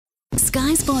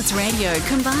Sky Sports Radio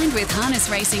combined with Harness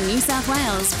Racing New South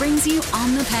Wales brings you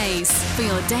On the Pace for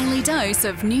your daily dose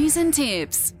of news and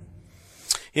tips.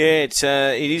 Yeah,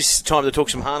 it is time to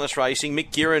talk some harness racing.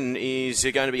 Mick Guerin is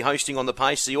going to be hosting On the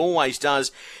Pace. He always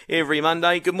does every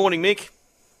Monday. Good morning, Mick.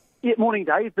 Yeah, morning,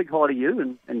 Dave. Big hi to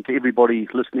you and to everybody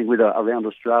listening with around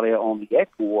Australia on the app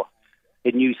or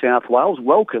in New South Wales.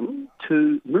 Welcome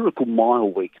to Miracle Mile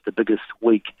Week, the biggest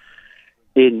week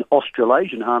in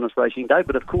Australasian harness racing, Dave.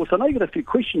 But, of course, I know you've got a few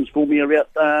questions for me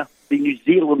about the New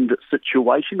Zealand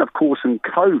situation, of course, in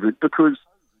COVID, because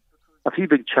a few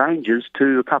big changes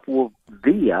to a couple of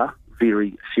their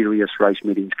very serious race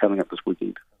meetings coming up this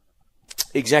weekend.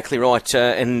 Exactly right,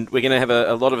 and we're going to have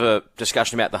a lot of a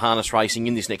discussion about the harness racing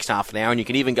in this next half an hour, and you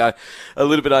can even go a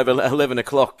little bit over 11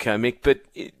 o'clock, Mick. But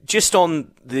just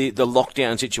on the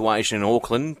lockdown situation in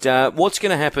Auckland, what's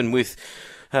going to happen with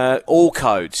all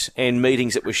codes and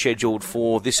meetings that were scheduled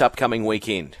for this upcoming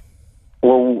weekend?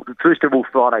 Well, first of all,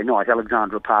 Friday night,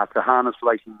 Alexandra Park, the harness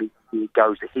racing meeting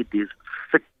goes ahead. There's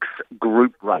 6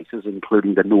 group races,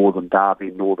 including the Northern Derby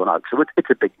and Northern Oaks. So it's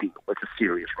a big deal. It's a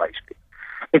serious race there.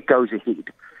 It goes ahead.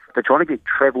 They're trying to get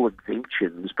travel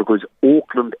exemptions because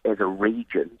Auckland as a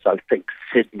region, so think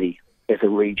Sydney as a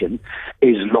region,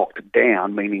 is locked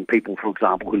down, meaning people, for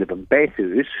example, who live in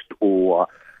Bathurst or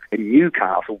in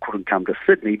Newcastle couldn't come to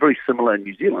Sydney. Very similar in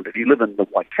New Zealand. If you live in the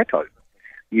Waikato,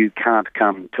 you can't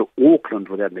come to Auckland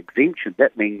without an exemption.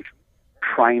 That means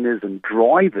trainers and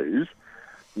drivers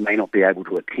may not be able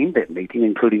to attend that meeting,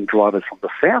 including drivers from the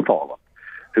South Island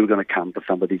who are going to come for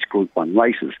some of these Group 1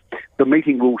 races. The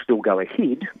meeting will still go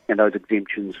ahead, and those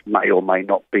exemptions may or may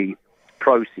not be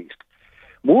processed.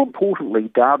 More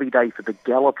importantly, Derby Day for the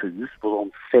Gallopers was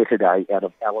on Saturday out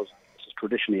of Alice. This is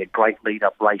traditionally a great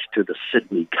lead-up race to the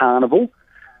Sydney Carnival.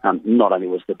 Not only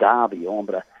was the Derby on,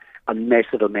 but a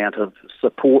massive amount of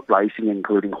support racing,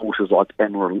 including horses like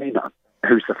Amaralina,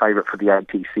 who's the favourite for the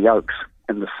ATC Oaks,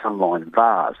 and the Sunline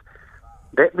Vase.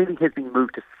 That meeting has been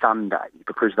moved to Sunday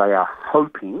because they are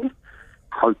hoping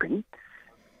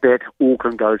that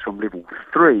Auckland goes from level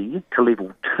 3 to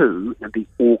level 2 and the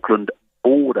Auckland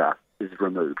border is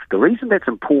removed. The reason that's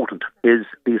important is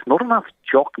there's not enough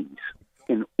jockeys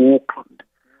in Auckland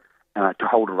to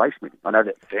hold a race meeting. I know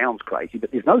that sounds crazy,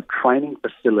 but there's no training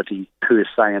facility per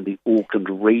se in the Auckland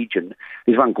region.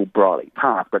 There's one called Briley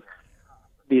Park, but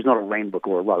there's not a Randwick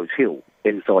or a Rose Hill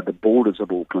inside the borders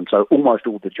of Auckland, so almost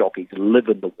all the jockeys live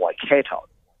in the Waikato,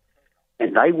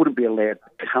 and they wouldn't be allowed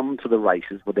to come to the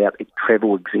races without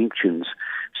travel exemptions.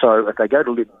 So if they go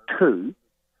to level 2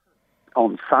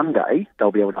 on Sunday,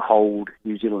 they'll be able to hold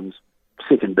New Zealand's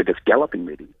second biggest galloping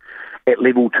meeting at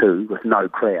level 2 with no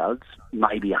crowds,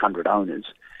 maybe 100 owners,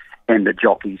 and the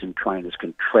jockeys and trainers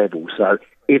can travel. So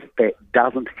if that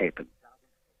doesn't happen,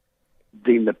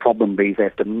 then the problem is they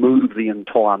have to move the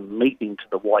entire meeting to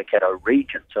the Waikato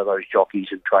region so those jockeys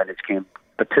and trainers can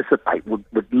participate. Would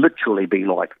literally be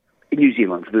like New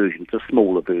Zealand's version. It's a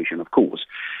smaller version, of course,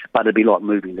 but it'd be like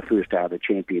moving the first day of the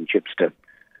championships to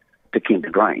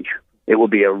Kempton Grange. It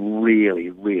would be a really,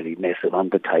 really massive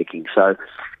undertaking. So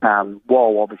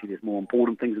while obviously there's more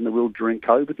important things in the world during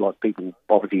COVID, like people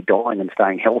obviously dying and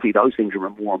staying healthy, those things are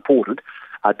more important.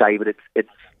 David,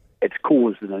 it's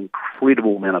caused an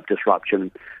incredible amount of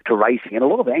disruption to racing and a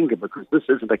lot of anger because this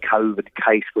isn't a COVID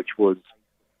case which was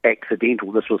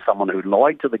accidental. This was someone who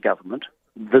lied to the government,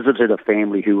 visited a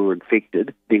family who were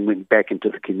infected, then went back into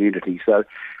the community. So,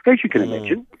 as you can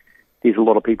imagine, there's a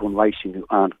lot of people in racing who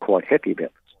aren't quite happy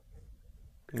about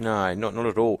this. No, not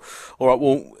at all. All right,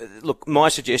 well, look, my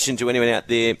suggestion to anyone out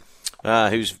there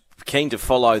who's keen to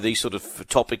follow these sort of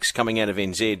topics coming out of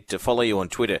NZ, to follow you on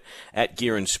Twitter at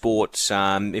Guerin Sports.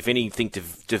 If anything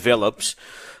develops,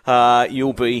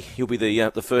 you'll be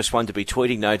the first one to be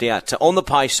tweeting, no doubt. On the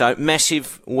Pace, so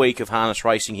massive week of harness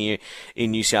racing here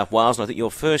in New South Wales, and I think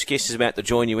your first guest is about to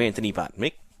join you, Anthony Butt.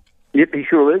 Mick? Yep, he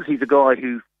sure is. He's a guy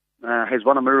who has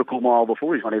won a Miracle Mile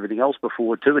before. He's won everything else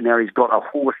before too, and now he's got a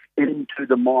horse into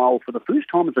the mile for the first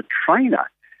time as a trainer.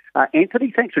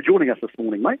 Anthony, thanks for joining us this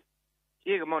morning, mate.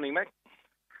 Yeah, good morning, mate.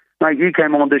 Mate, you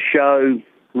came on this show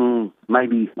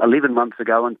maybe 11 months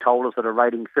ago and told us that a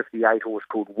rating 58 horse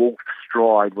called Wolf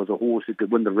Stride was a horse who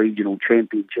could win the regional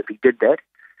championship. He did that.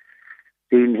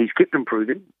 Then he's kept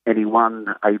improving, and he won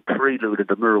a prelude at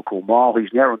the Miracle Mile.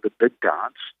 He's now in the big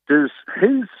dance. Does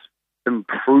his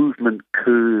improvement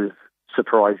curve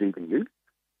surprise even you?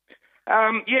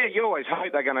 Yeah, you always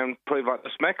hope they're going to improve like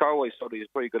the Smack. I always thought he was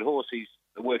a pretty good horse.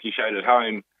 The work he showed at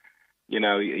home,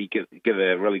 he give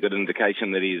a really good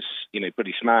indication that he's,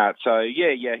 pretty smart. So,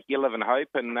 yeah, you live in hope.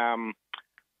 And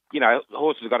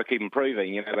horses have got to keep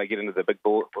improving. They get into the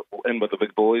in with the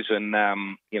big boys, and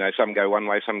some go one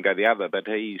way, some go the other. But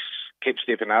he's kept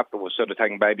stepping up, and was sort of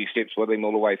taking baby steps with him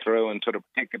all the way through, and sort of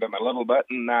protected him a little bit.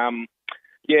 And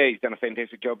he's done a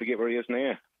fantastic job to get where he is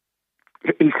now.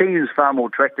 He seems far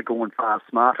more tactical and far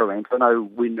smarter, Ant. I know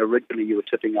when originally you were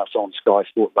tipping us on Sky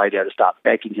Sport Radio to start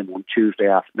backing him on Tuesday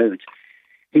afternoons,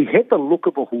 he had the look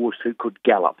of a horse who could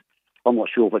gallop. I'm not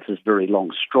sure if it's his very long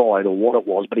stride or what it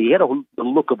was, but he had the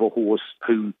look of a horse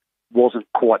who wasn't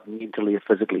quite mentally or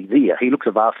physically there. He looks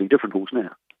a vastly different horse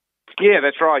now. Yeah,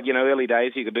 that's right. Early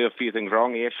days he could do a few things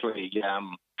wrong. He actually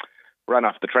ran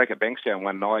off the track at Bankstown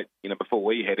one night, before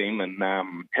we had him, and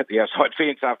hit the outside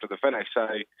fence after the finish. So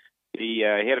he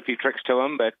had a few tricks to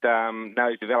him, but no,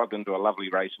 he's developed into a lovely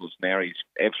racehorse now. He's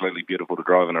absolutely beautiful to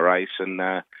drive in a race,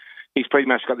 and he's pretty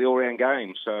much got the all-round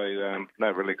game. So,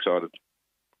 really excited.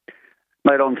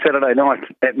 Mate, on Saturday night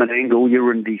at Menangle, you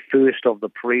were in the first of the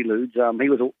preludes. He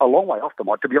was a long way off the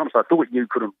mate. To be honest, I thought you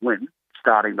couldn't win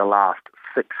starting the last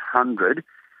 600,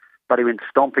 but he went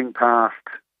stomping past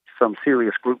some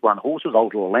serious Group 1 horses,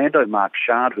 Ultra Orlando, Mark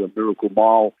Shard, who are Miracle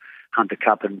Mile, Hunter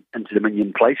Cup and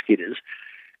Dominion place getters,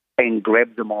 and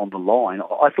grabbed them on the line.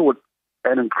 I thought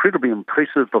an incredibly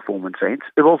impressive performance, Ant.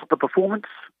 It was the performance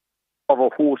of a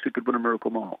horse who could win a Miracle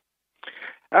Mile.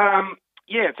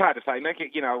 Yeah, it's hard to say, Nick.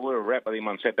 We were wrapped with him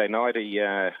on Saturday night. He,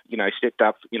 stepped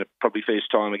up, probably first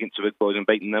time against the big boys and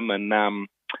beaten them. And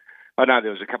I know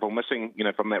there was a couple missing,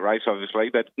 from that race, obviously.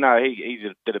 But no, he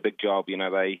did a big job.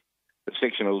 The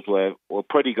sectionals were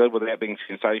pretty good without being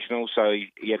sensational. So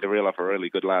he had to reel off a really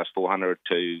good last 400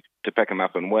 to pick him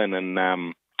up and win. And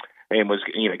was,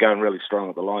 going really strong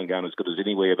at the line, going as good as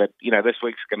anywhere. But, this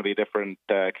week's going to be a different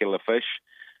kettle of fish.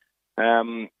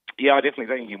 I definitely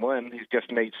think he can win. He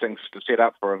just needs things to set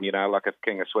up for him, like if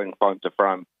King of Swing finds the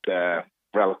front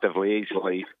relatively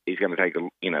easily, he's going to take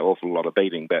an awful lot of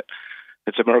beating. But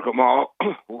it's a Miracle Mile.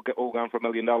 We'll get all going for $1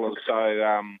 million. So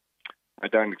I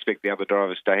don't expect the other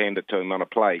drivers to hand it to him on a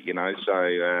plate,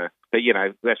 So, but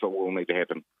that's what will need to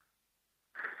happen.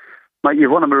 Mate,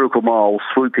 you've won a Miracle Mile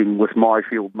swooping with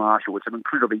Myfield Marshall. It's an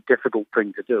incredibly difficult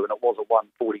thing to do, and it was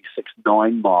a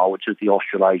 1:46.9 mile, which is the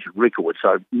Australasian record,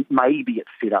 so maybe it's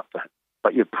set up for him,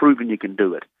 but you've proven you can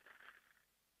do it.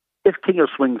 If King of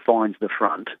Swing finds the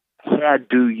front, how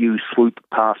do you swoop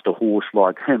past a horse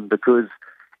like him? Because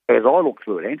as I look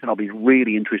through it, Ant, and I'll be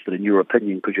really interested in your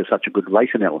opinion because you're such a good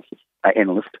race analyst,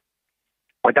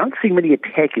 I don't see many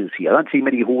attackers here. I don't see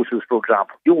many horses, for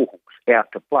example, your horse,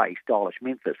 out to play, Stylish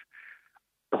Memphis.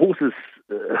 The horses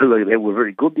who were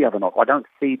very good the other night, I don't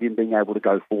see them being able to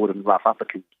go forward and rough up a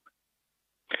King.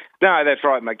 No, that's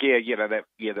right, Mike.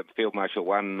 That Field Marshal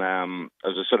one, it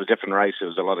was a sort of different race. There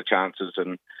was a lot of chances,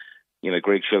 and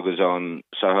Greg Sugar's on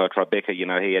Soho Tribeca.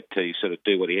 He had to sort of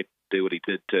do what he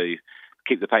did to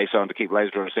keep the pace on, to keep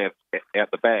Lazarus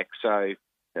out the back. So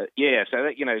so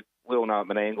that we all know at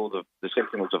Menangle the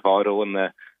sectionals are vital, and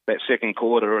that second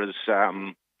quarter is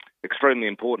extremely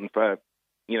important for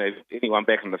anyone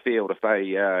back in the field. If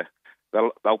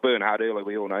they'll burn hard early,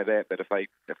 we all know that. But if they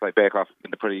back off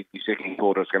in the second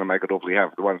quarter, it's going to make it awfully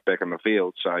hard for the ones back in the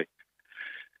field. So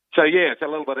it's a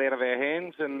little bit out of our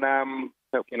hands, and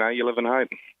you live in hope.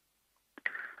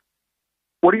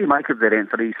 What do you make of that,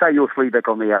 Anthony? Say you're three back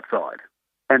on the outside,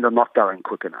 and they're not going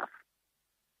quick enough.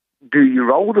 Do you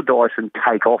roll the dice and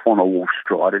take off on a wolf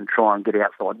stride and try and get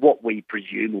outside what we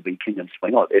presume will be King and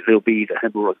Swing? It'll be either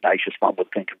him or Ignatius, one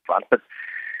with Pink in front. But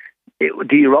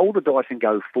do you roll the dice and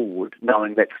go forward,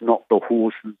 knowing that's not the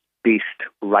horse's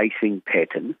best racing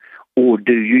pattern, or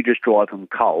do you just drive him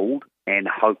cold and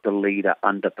hope the leader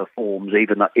underperforms,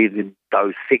 even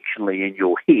though sectionally in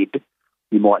your head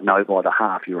you might know by the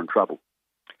half you're in trouble?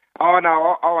 Oh,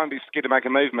 no, I won't be scared to make a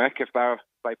move, Mick, if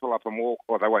they pull up and walk,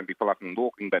 or they won't be pull up and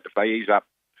walking, but if they ease up,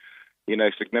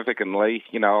 significantly,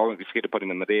 I won't be scared to put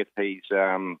him in the death.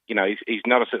 He's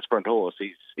not a sit-sprint horse.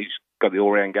 He's got the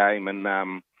all-round game,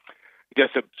 and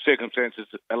just the circumstances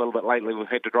a little bit lately, we've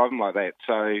had to drive him like that.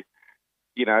 So, as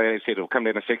I said, it'll come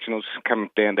down to sectionals, come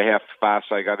down to how fast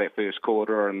they go that first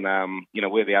quarter, and,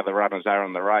 where the other runners are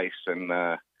in the race.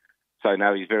 And so,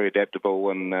 no, he's very adaptable,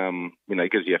 and, he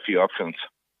gives you a few options.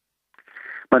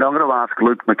 But I'm going to ask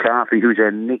Luke McCarthy, who's our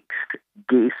next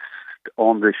guest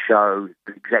on the show,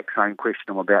 the exact same question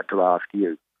I'm about to ask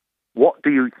you. What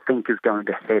do you think is going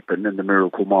to happen in the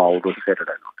Miracle Mile this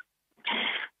Saturday night?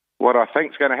 What I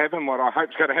think's going to happen, what I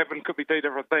hope's going to happen, could be two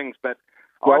different things. But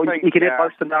well, I think, you can have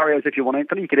both scenarios if you want,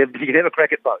 Anthony. You can have a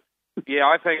crack at both. Yeah,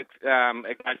 I think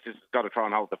Ignatius has got to try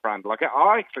and hold the front. Like,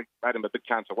 I actually made him a big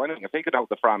chance of winning if he could hold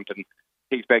the front, and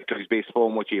he's back to his best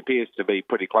form, which he appears to be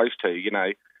pretty close to.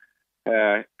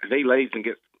 If he leads and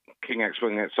gets King Act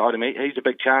swinging outside him, he's a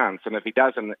big chance. And if he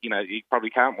doesn't, he probably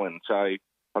can't win. So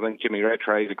I think Jimmy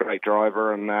Rattray is a great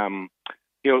driver, and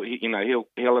he'll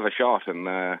have a shot.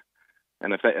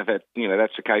 And if that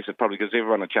that's the case, it probably gives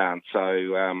everyone a chance. So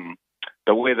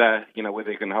the weather,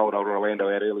 whether he can hold Old Orlando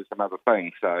out early is another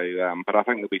thing. So, but I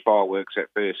think there'll be fireworks at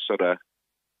first sort of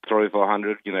 300 or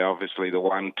 400. Obviously the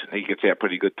one he gets out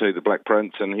pretty good too, the Black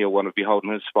Prince, and he'll want to be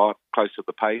holding his spot close to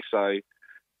the pace. So,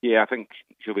 yeah, I think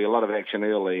there'll be a lot of action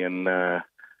early. And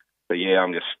but yeah,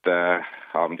 I'm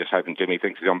just hoping Jimmy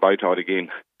thinks he's on bow tide again.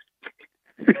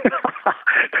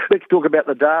 Let's talk about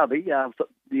the Derby.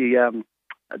 The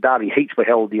Derby heats were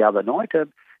held the other night.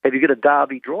 Have you got a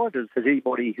Derby drive? Has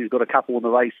anybody who's got a couple in the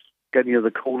race given you the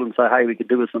call and say, hey, we could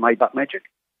do with some $8 magic?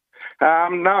 No,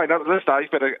 not at this stage,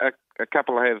 but a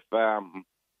couple have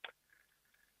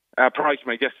approached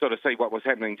me just sort of see what was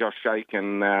happening. Josh Shake,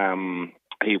 and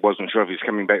he wasn't sure if he's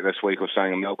coming back this week or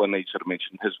staying in Melbourne. He sort of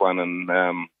mentioned his one and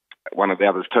one of the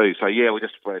others too. So, yeah, we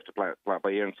just have to play it by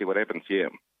ear and see what happens, yeah.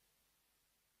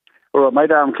 All right,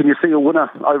 mate. Can you see a winner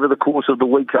over the course of the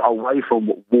week away from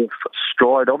Wolf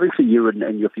Stride? Obviously, you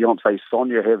and your fiancée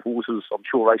Sonia have horses, I'm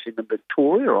sure, racing in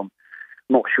Victoria. I'm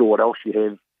not sure what else you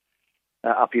have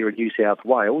up here in New South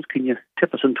Wales. Can you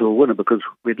tip us into a winner, because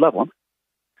we'd love one?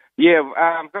 Yeah,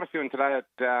 I've got a few in today at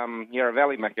Yarra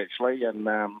Valley, Mick, actually, and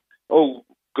all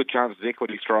good chances: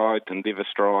 Equity Stride, Endeavour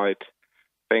Stride,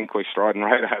 Vanquish Stride, and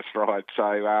Radar Stride.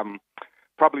 So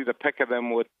probably the pick of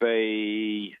them would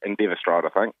be Endeavour Stride, I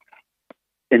think.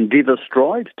 Endeavour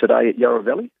Stride today at Yarra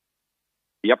Valley?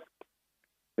 Yep.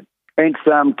 Thanks.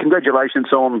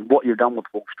 Congratulations on what you've done with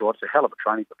Wolf Stride. It's a hell of a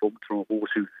training performance from a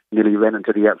horse who nearly ran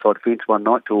into the outside fence one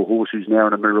night to a horse who's now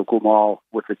in a Miracle Mile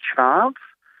with a chance.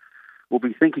 We'll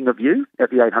be thinking of you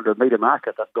at the 800-metre mark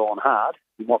if they've gone hard.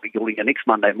 You might be gilding you next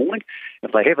Monday morning.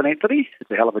 If they haven't, Anthony,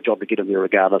 it's a hell of a job to get him there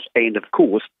regardless. And, of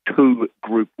course, 2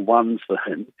 Group 1s for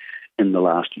him in the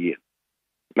last year.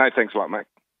 No, thanks a lot, mate.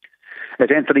 As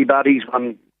Anthony Barty's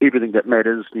won everything that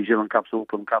matters: New Zealand Cups,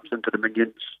 Auckland Cups,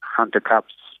 Inter-Dominions, Hunter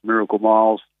Cups, Miracle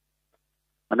Miles.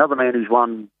 Another man who's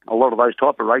won a lot of those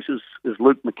type of races is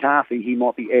Luke McCarthy. He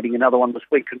might be adding another one this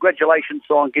week. Congratulations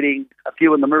on getting a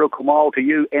few in the Miracle Mile to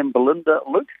you and Belinda.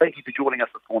 Luke, thank you for joining us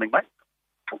this morning, mate.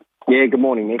 Yeah, good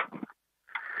morning, Nick.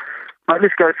 Mate,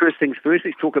 let's go first things first.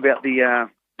 Let's talk about the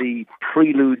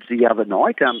preludes the other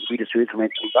night. We just heard from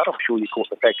Anthony Butt. I'm sure you caught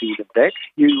the back end of that.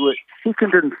 You were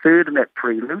second and third in that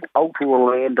prelude, Ultra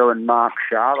Orlando and Mark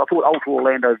Shard. I thought Ultra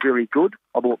Orlando very good.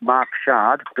 I thought Mark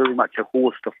Shard very much a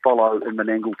horse to follow in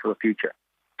Menangle for the future.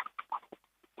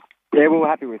 Yeah, we were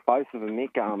happy with both of them,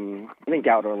 Nick. I think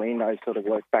Ultra Orlando sort of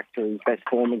worked back to his best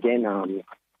form again.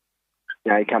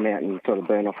 He come out and sort of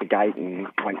burned off the gate and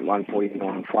went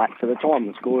 149 flat. So the time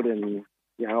was good, and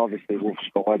obviously Wolf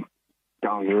Stride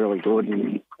going really good,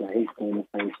 and he's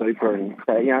been super, and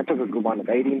so it took a good one to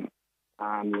beat him.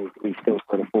 He still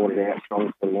sort of fought it out strong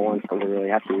to the line, so we're really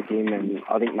happy with him. And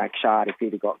I think Max Shard, if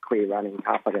he'd have got clear running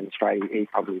half against straight, he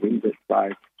probably wins it. So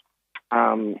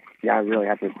really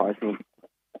happy with both of them.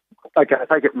 Okay, I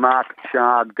take it Mark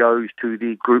Shard goes to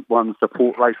the Group 1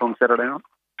 support race on Saturday night?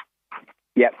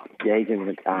 Yep, yeah, he's in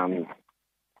the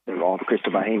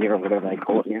Crystal Bohemia or whatever they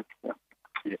call it now.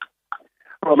 Yeah.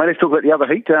 All right, mate, let's talk about the other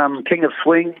heat. King of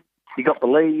Swing, he got the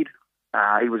lead.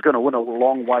 He was going to win a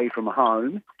long way from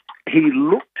home. He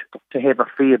looked to have a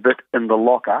fair bit in the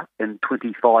locker in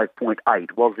 25.8.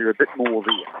 Was there a bit more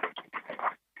there?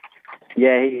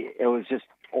 Yeah, it was just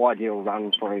ideal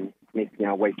run for him, Nick,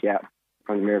 week out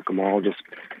from the Miracle Mile. Just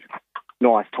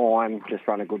nice time, just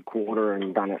run a good quarter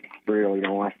and done it really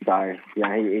nice. So,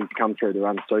 he's come through to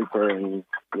run super, and,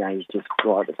 he's just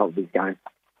right at the top of his game.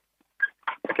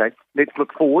 Okay, let's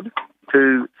look forward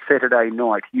to Saturday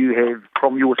night. You have,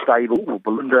 from your stable, or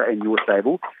Belinda and your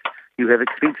stable, you have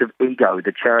Expensive Ego,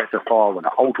 the Chariots of Fire winner,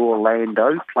 Ultra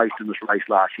Orlando, placed in this race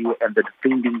last year, and the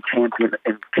defending champion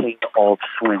and King of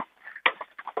Swing.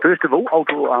 First of all,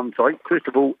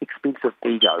 Expensive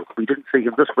Ego. We didn't see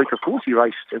him this week, of course. He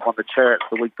raced and won the Chariots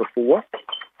the week before.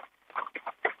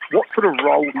 What sort of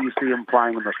role do you see him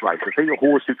playing in this race? Is he a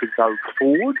horse who can go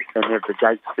forward and have the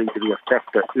gate speed to be a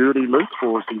factor early, Luke,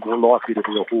 or is he more likely to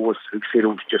be a horse who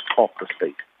settles just off the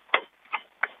speed?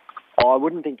 I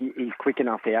wouldn't think he's quick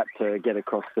enough out to get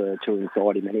across the two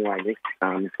inside him anyway, Nick.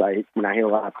 So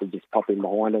he'll have to just pop in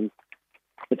behind him.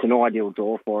 It's an ideal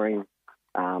draw for him.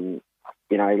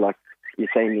 Like you've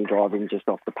seen me driving just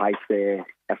off the pace there,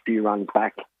 a few runs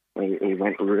back. He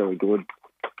went really good.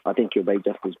 I think he'll be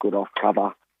just as good off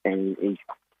cover, and he's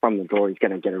from the draw. He's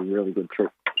going to get a really good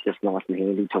trip, just nice and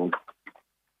handy to him.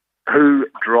 Who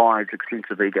drives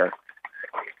Expensive Ego?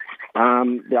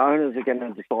 The owners are going to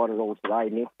decide it all today,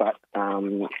 Nick, but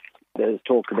there's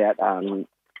talk about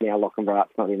now Lochinvar's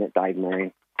not in at Dave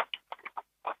Moran.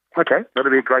 Okay,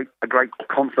 that'll be a great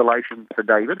consolation for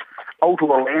David. Alto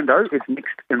Orlando is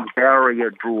next in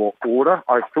barrier draw order.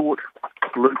 I thought,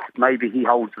 Luke, maybe he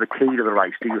holds the key to the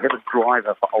race. Do you have a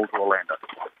driver for Alto Orlando?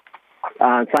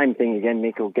 Same thing again,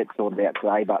 Nick. Will get sorted out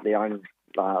today, but the owners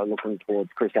are looking towards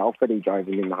Chris Alford. He drove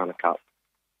him in the Hunter Cup.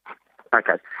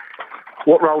 Okay.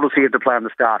 What role does he have to play on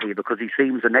the start here? Because he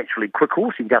seems a naturally quick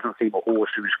horse. He doesn't seem a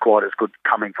horse who's quite as good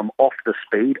coming from off the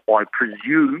speed. I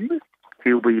presume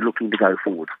he'll be looking to go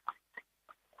forward.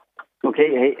 Look,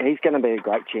 he's going to be a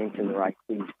great chance in the race.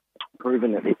 He's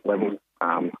proven at this level,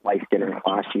 place getter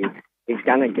last year. He's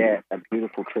going to get a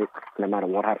beautiful trip no matter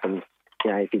what happens.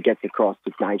 You know, if he gets across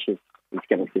Ignatius, he's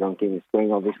going to sit on King of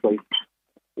Swing, obviously.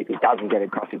 If he doesn't get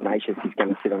across Ignatius, he's going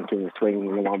to sit on King of Swing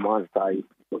in the 1-1. So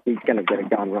look, he's going to get a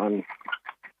gun run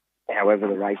however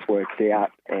the race works out.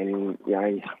 And, you know,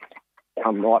 he's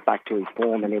come right back to his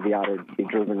form and he'll be able to be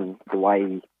driven the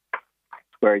way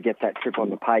where he gets that trip on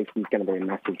the pace. He's going to be a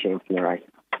massive chance in the race.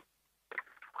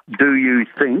 Do you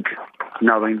think,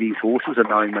 knowing these horses and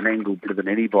knowing Menangle better than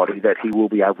anybody, that he will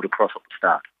be able to cross at the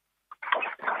start?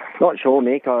 Not sure,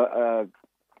 Mick.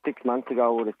 6 months ago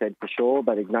I would have said for sure,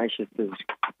 but Ignatius is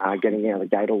getting out of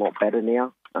the gate a lot better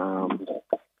now.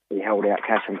 He held out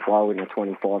Cash and Flow in the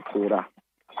 25 quarter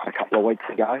a couple of weeks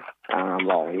ago.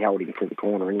 Well, he held him to the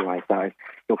corner anyway, so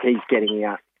look, he's getting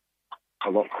out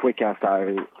a lot quicker,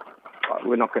 so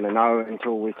we're not going to know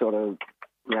until we sort of,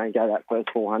 you know, go that first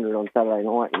 400 on Saturday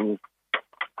night. And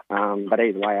but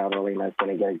either way, Alto Orlando's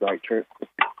going to get a great trip.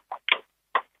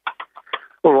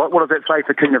 All right, what does that say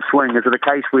for King of Swing? Is it a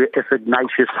case where if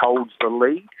Ignatius holds the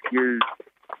lead, you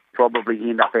probably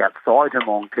end up outside him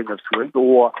on King of Swing?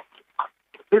 Or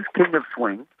is King of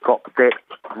Swing got that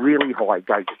really high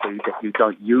gate speed that you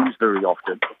don't use very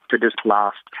often to just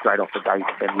blast straight off the gate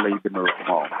and lead the Miracle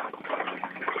Mile?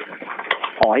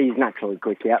 Oh, he's naturally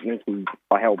quick out, Nick.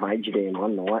 I held Major Dam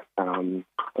one night and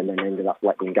then ended up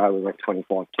letting him go. We went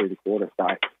 25-2 the quarter, so,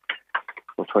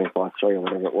 or 25-3 or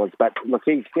whatever it was. But look,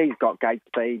 he's got gate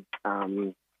speed,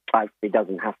 but he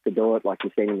doesn't have to do it. Like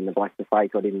you've seen him in the Black to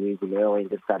Fake, I didn't use him early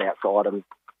and just sat outside him,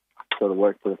 sort of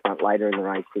worked to the front later in the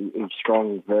race. He's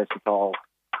strong, versatile,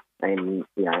 and,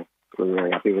 you know, we're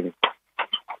really happy with him.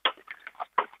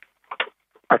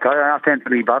 Okay, I asked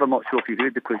Anthony Budd, I'm not sure if you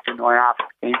heard the question, I asked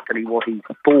Anthony what he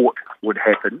thought would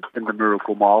happen in the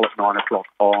Miracle Mile at 9 o'clock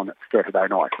on Saturday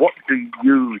night. What do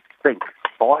you think,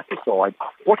 bias aside,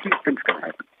 what do you think's going to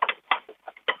happen?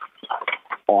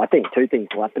 Oh, I think two things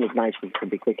will happen. Ignatius could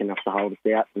be quick enough to hold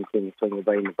us out and King of Swing will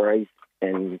be in the breeze,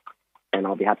 and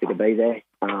I'll be happy to be there.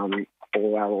 Or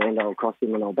Orlando will cross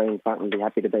him and I'll be in front and be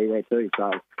happy to be there too.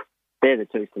 So they're the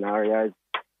two scenarios.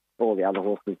 All the other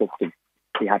horses look to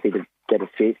be happy to get a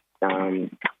fit,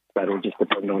 but it'll just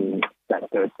depend on that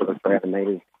first sort of 300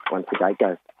 metres once the gate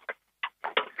goes.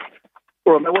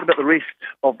 Well, what about the rest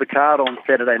of the card on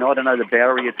Saturday night? I know the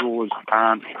barrier draws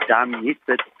aren't done yet,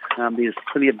 but there's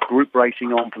plenty of group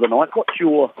racing on for the night. What's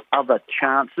your other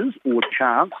chances or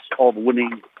chance of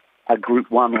winning a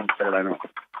Group 1 on Saturday night?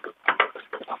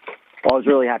 I was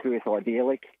really happy with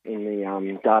Idyllic in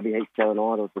the Derby Heat the other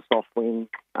night. It was a soft win.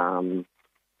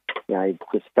 You know,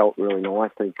 he just felt really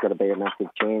nice. He's got to be a massive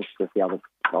chance with the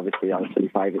other two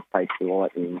favourites, Takes the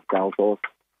Light and Dalesworth.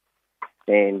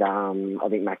 And I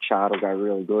think Max Shard will go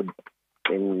really good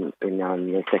in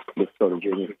this sort of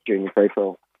junior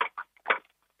free-for-all.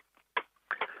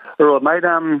 All right, mate.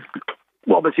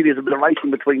 Well, obviously there's a bit of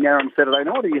racing between now and Saturday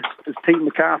night. Is Team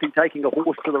McCarthy taking a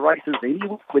horse to the races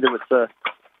anyway, whether it's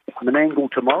Menangle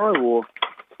tomorrow or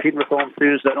Penrith on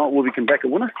Thursday night, will we come back a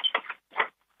winner?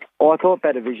 I thought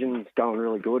Better Vision's going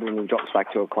really good and he drops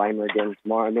back to a claimer again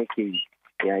tomorrow, Nick. He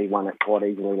won it quite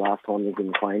easily last time he was in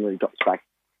the claimer. He drops back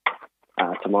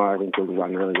tomorrow. I think he'll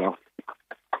run really well.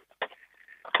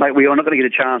 Mate, we are not going to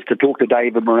get a chance to talk to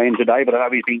David Moran today, but I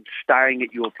know he's been staying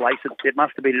at your place. It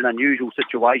must have been an unusual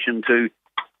situation to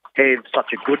have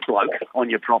such a good bloke on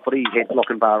your property. You had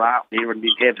Lochinvar out there and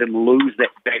then have him lose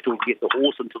that battle to get the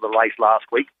horse into the race last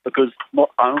week, because not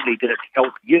only did it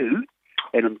help you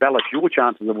and embellish your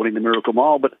chances of winning the Miracle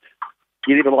Mile, but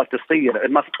you never like to see it.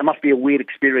 It must be a weird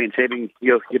experience having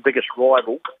your biggest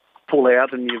rival pull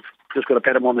out and you've just got to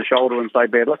pat him on the shoulder and say,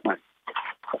 bad luck, mate.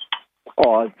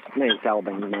 Oh, me and Sal have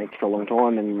been mates for a long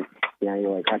time, and you're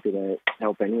always happy to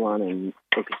help anyone, and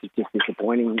look, it's just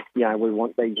disappointing. We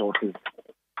want these horses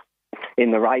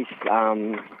in the race,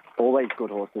 all these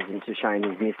good horses, and it's a shame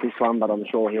he's missed this one, but I'm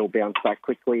sure he'll bounce back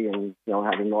quickly, and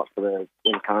have him right for the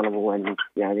Carnival and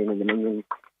the Inter Dominion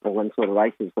all them sort of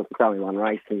races. But it's only one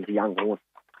race, and he's a young horse.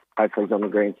 Hopefully he's on the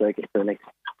Grand Circuit for the next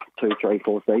 2, 3,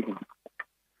 4 seasons.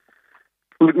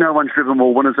 Look, no one's driven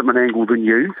more winners at Menangle than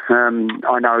you.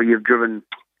 I know you've driven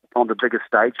on the biggest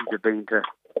stages. You've been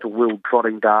to World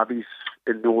Trotting Derbies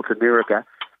in North America.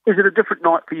 Is it a different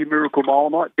night for you, Miracle Mile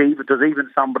night? Does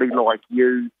even somebody like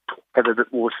you have a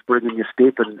bit more spring in your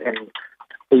step and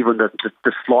even the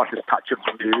slightest touch of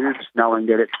nerves, knowing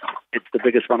that it's the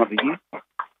biggest one of the year?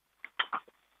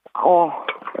 Oh,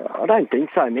 I don't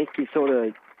think so, Mick. You sort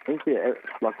of think that,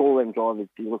 like all them drivers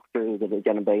you look through that are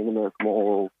going to be in the Miracle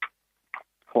Mile,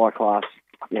 high class,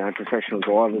 professional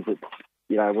drivers. It's,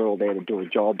 we're all there to do a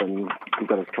job, and we've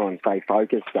got to try and stay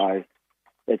focused. So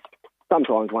it's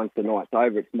sometimes once the night's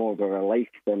over, it's more of a relief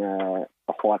than a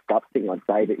hyped up thing, I'd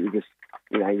say. But you just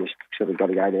sort of got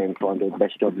to go there and try and do the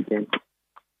best job you can.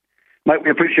 Mate,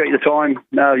 we appreciate your time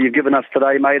you've given us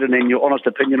today, mate, and then your honest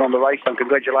opinion on the race. And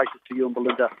congratulations to you and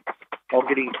Belinda on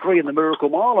getting 3 in the Miracle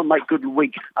Mile, and mate, good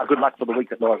luck for the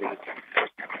week at Lively.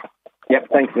 Yep,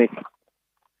 thanks, Mick.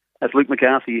 That's Luke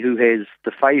McCarthy, who has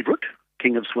the favourite,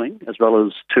 King of Swing, as well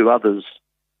as 2 others,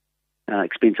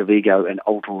 Expensive Ego and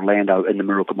Ultra Orlando in the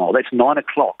Miracle Mile. That's 9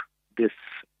 o'clock this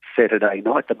Saturday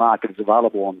night. The market is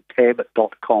available on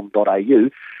tab.com.au.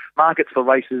 Markets for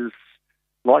races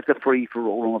like the Free for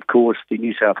All, and of course the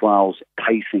New South Wales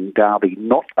Pacing Derby,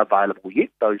 not available yet.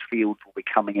 Those fields will be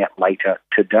coming out later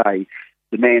today.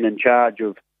 The man in charge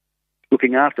of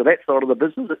looking after that side of the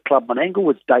business at Club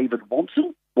Menangle is David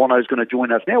Watson. Wano's going to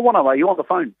join us now. Wano, are you on the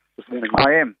phone this morning,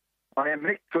 mate? I am,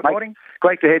 Nick. Good morning.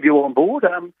 Great to have you on board.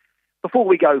 Before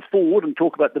we go forward and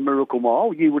talk about the Miracle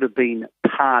Mile, you would have been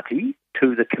party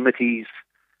to the committee's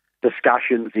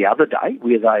discussions the other day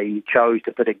where they chose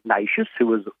to put Ignatius, who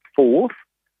was 4th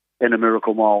in a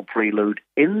Miracle Mile prelude,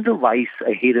 in the race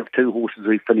ahead of 2 horses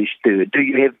who finished 3rd. Do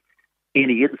you have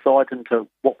any insight into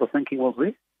what the thinking was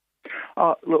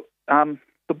there? Look,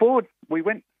 the board, we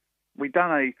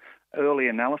done a early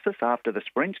analysis after the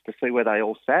sprints to see where they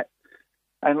all sat.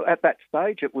 And at that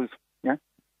stage, it was,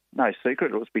 no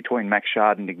secret, it was between Max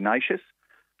Shard and Ignatius.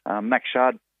 Max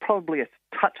Shard probably a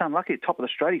touch unlucky at top of the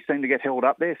straight. He seemed to get held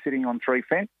up there, sitting on 3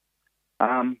 fence.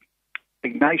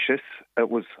 Ignatius, it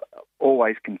was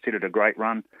always considered a great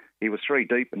run. He was 3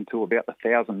 deep until about the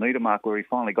 1,000-metre mark where he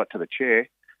finally got to the chair.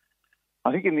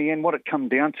 I think in the end what it come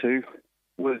down to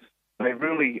was they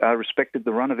really respected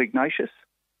the run of Ignatius.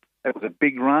 It was a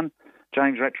big run.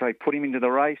 James Rattray put him into the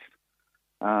race.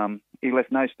 He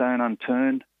left no stone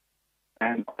unturned.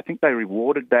 And I think they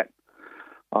rewarded that,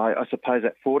 I suppose,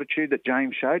 that fortitude that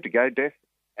James showed to go deaf.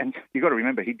 And you've got to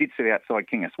remember, he did sit outside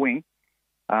King of Swing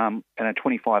and a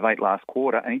 25-8 last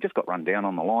quarter, and he just got run down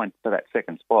on the line for that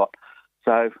second spot.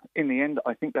 So in the end,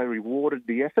 I think they rewarded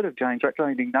the effort of James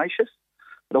Rattray and Ignatius.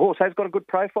 The horse has got a good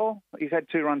profile. He's had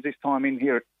 2 runs this time in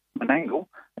here at Menangle,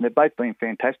 and they've both been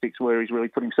fantastic, where he's really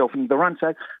put himself into the run.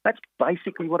 So that's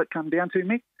basically what it come down to,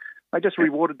 Mick. They just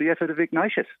rewarded the effort of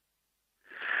Ignatius.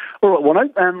 All right,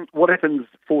 Wano, what happens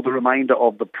for the remainder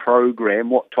of the program?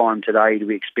 What time today do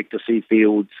we expect to see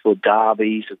fields for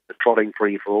derbies, the trotting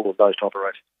free for all of those type of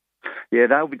races? Yeah,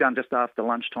 they'll be done just after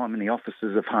lunchtime in the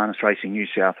offices of Harness Racing New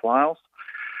South Wales.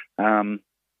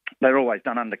 They're always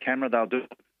done under camera. They'll do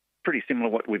pretty similar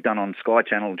to what we've done on Sky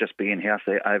Channel, just be in-house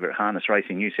there over at Harness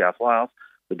Racing New South Wales.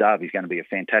 The derby's going to be a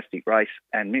fantastic race,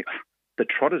 and the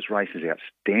Trotters race is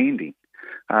outstanding.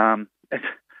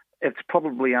 It's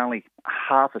probably only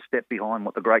half a step behind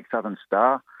what the Great Southern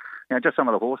Star. Just some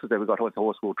of the horses there. We've got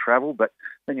Horse Will Travel, but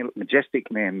then you look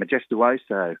Majestic Man,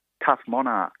 Majestuoso, Tough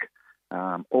Monarch,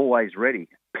 Always Ready,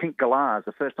 Pink Galahs.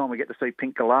 The first time we get to see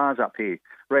Pink Galahs up here.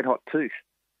 Red Hot Tooth.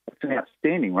 It's an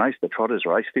outstanding race, the Trotters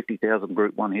race. 50,000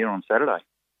 Group 1 here on Saturday.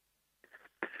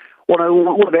 What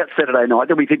about Saturday night?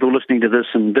 There'll be people listening to this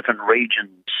in different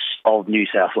regions of New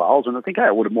South Wales, and I think, hey,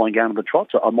 I wouldn't mind going to the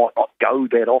trots. I might not go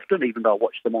that often, even though I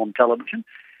watch them on television.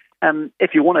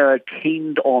 If you want to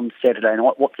attend on Saturday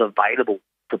night, what's available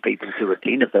for people to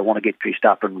attend if they want to get dressed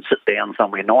up and sit down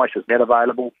somewhere nice? Is that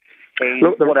available? And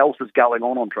what else is going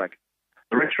on track?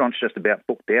 The restaurant's just about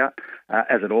booked out,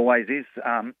 as it always is.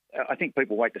 I think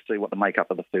people wait to see what the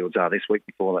makeup of the fields are this week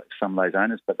before some of those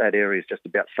owners, but that area is just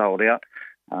about sold out.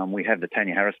 We have the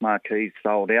Tanya Harris marquees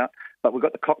sold out, but we've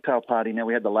got the cocktail party now.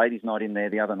 We had the ladies' night in there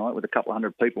the other night with a couple of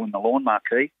hundred people in the lawn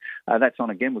marquee. That's on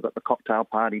again. We've got the cocktail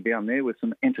party down there with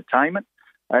some entertainment.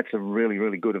 That's a really,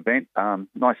 really good event.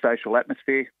 Nice social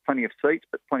atmosphere, plenty of seats,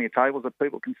 but plenty of tables that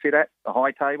people can sit at, the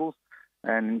high tables,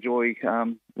 and enjoy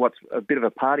what's a bit of a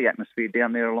party atmosphere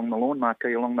down there along the lawn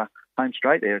marquee, along the home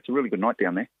straight there. It's a really good night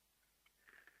down there.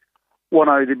 Well,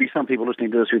 no, there'd be some people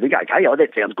listening to this who think, okay,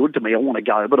 that sounds good to me. I want to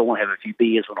go, but I want to have a few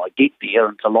beers when I get there,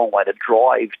 and it's a long way to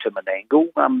drive to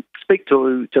Menangle. Speak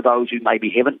to those who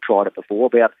maybe haven't tried it before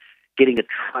about getting a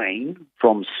train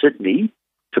from Sydney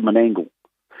to Menangle.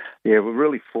 Yeah, we're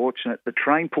really fortunate. The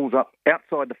train pulls up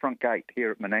outside the front gate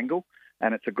here at Menangle,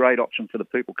 and it's a great option for the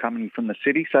people coming from the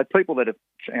city. So people that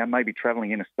are maybe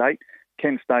travelling interstate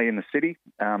can stay in the city,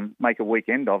 make a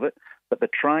weekend of it. But the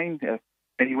train,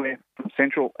 anywhere from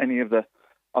Central, any of the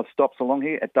stops along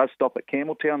here, it does stop at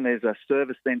Campbelltown. There's a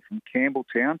service then from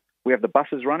Campbelltown. We have the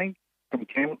buses running from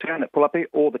Campbelltown that pull up here,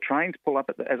 or the trains pull up,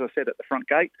 as I said, at the front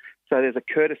gate. So there's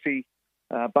a courtesy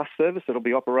bus service that'll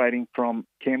be operating from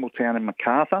Campbelltown and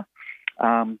Macarthur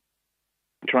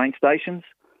train stations.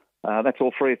 That's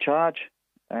all free of charge.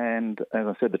 And as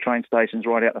I said, the train station's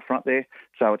right out the front there,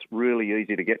 so it's really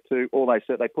easy to get to. All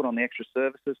they put on the extra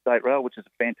services, State Rail, which is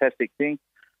a fantastic thing,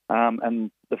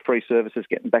 and the free services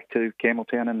getting back to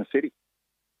Campbelltown and the city.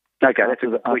 Okay, that's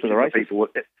after the race. People,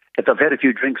 if they've had a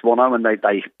few drinks, Bono, and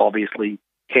they obviously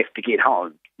have to get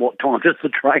home, what time does the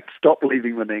train stop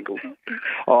leaving Menangle?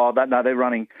 No, they're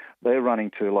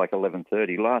running to like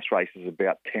 11:30. Last race is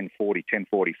about 10:40,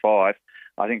 10:45.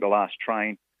 I think the last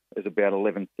train is about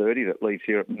 11:30 that leaves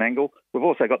here at Menangle. We've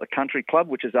also got the Country Club,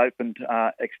 which has opened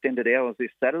extended hours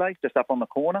this Saturday, just up on the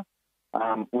corner.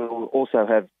 We'll also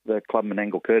have the Club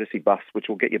Menangle courtesy bus, which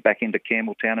will get you back into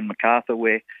Campbelltown and Macarthur,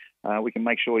 where we can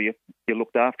make sure you're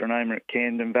looked after and home at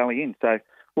Camden Valley Inn. So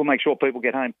we'll make sure people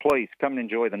get home. Please come and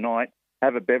enjoy the night.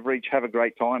 Have a beverage, have a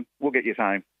great time. We'll get you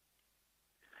home.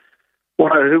 Well,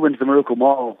 who wins the Miracle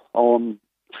Mile on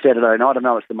Saturday night? I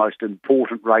know it's the most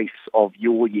important race of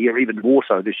your year, even more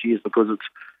so this year, because it's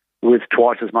worth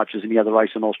twice as much as any other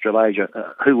race in Australasia.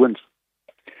 Who wins?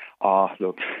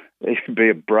 Look, it would be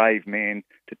a brave man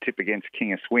to tip against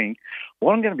King of Swing.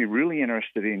 What I'm going to be really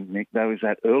interested in, Nick, though, is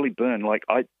that early burn. Like,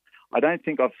 I don't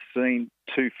think I've seen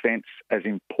two fence as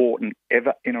important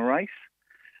ever in a race.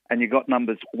 And you got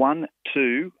numbers 1,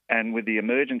 2, and with the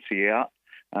emergency out,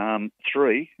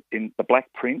 3 in the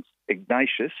Black Prince,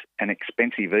 Ignatius, and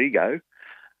Expensive Ego,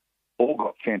 all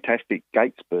got fantastic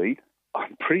gate speed.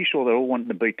 I'm pretty sure they're all wanting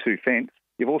to be two fence.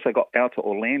 You've also got Alta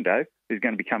Orlando, who's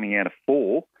going to be coming out of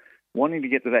 4, wanting to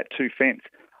get to that two fence.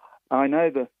 I know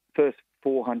the first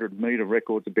 400-metre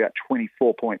record's about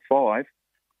 24.5.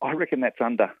 I reckon that's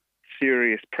under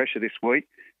serious pressure this week,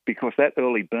 because that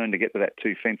early burn to get to that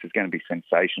two fence is going to be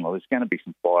sensational. There's going to be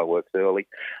some fireworks early.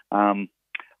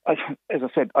 As I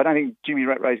said, I don't think Jimmy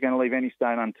Rattray is going to leave any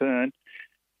stone unturned.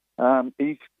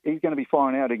 He's going to be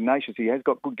firing out Ignatius. He has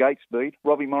got good gate speed.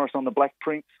 Robbie Morris on the Black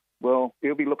Prince, well,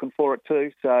 he'll be looking for it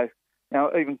too. So now,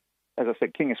 even, as I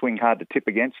said, King of Swing hard to tip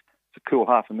against. It's a cool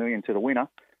 $500,000 to the winner.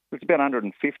 It's about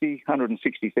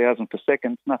 160,000 for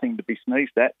seconds. Nothing to be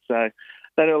sneezed at. So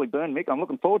that early burn, Mick, I'm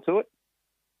looking forward to it.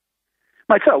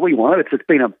 Mate, so we want it. It's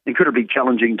been an incredibly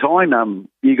challenging time.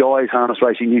 You guys, Harness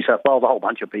Racing New South Wales, a whole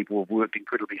bunch of people have worked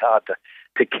incredibly hard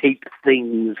to keep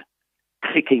things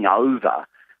ticking over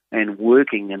and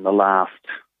working in the last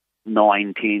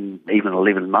 9, 10, even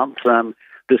 11 months.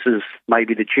 This is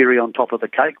maybe the cherry on top of the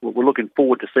cake. We're looking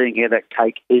forward to seeing how that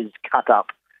cake is cut up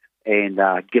and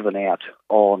given out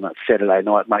on Saturday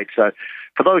night, mate. So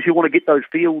for those who want to get those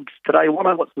fields today,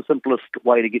 what's the simplest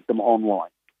way to get them online?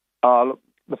 Look,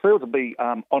 the fields will be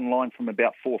online from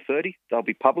about 4:30. They'll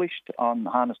be published on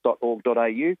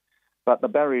harness.org.au, but the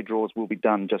barrier draws will be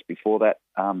done just before that,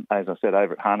 as I said,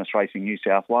 over at Harness Racing New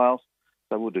South Wales.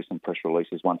 So we'll do some press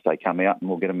releases once they come out, and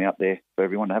we'll get them out there for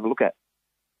everyone to have a look at.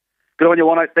 Good on you,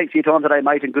 Wano. Thanks for your time today,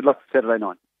 mate, and good luck for Saturday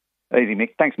night. Easy,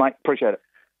 Mick. Thanks, mate. Appreciate it.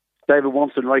 David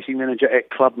Watson, racing manager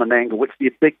at Club Menangle. It's their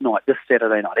big night this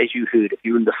Saturday night. As you heard, if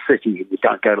you're in the city and you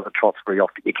don't go to the trots very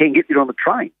often, you can get there on the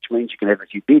train, which means you can have a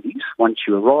few bevies once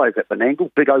you arrive at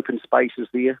Menangle. Big open spaces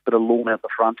there, bit of lawn out the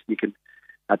front. You can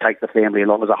take the family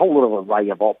along. There's a whole lot of array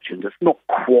of options. It's not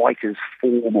quite as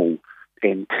formal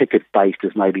and ticket-based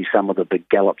as maybe some of the big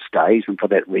Gallop stays, and for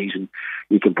that reason,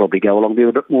 you can probably go along there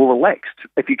a bit more relaxed.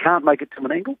 If you can't make it to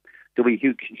Menangle, there'll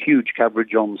be huge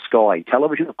coverage on Sky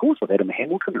Television, of course, with Adam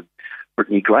Hamilton and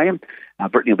Brittany Graham.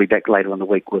 Brittany will be back later in the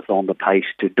week with On the Pace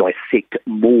to dissect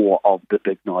more of the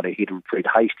big night ahead, and Fred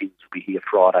Hastings will be here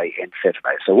Friday and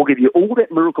Saturday. So we'll give you all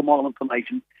that Miracle Mile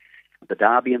information, the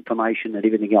Derby information and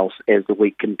everything else as the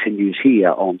week continues here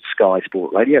on Sky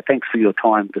Sport Radio. Thanks for your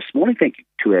time this morning. Thank you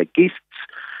to our guests.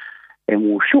 And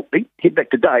we'll shortly head back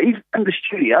to Dave in the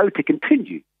studio to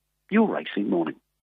continue your racing morning.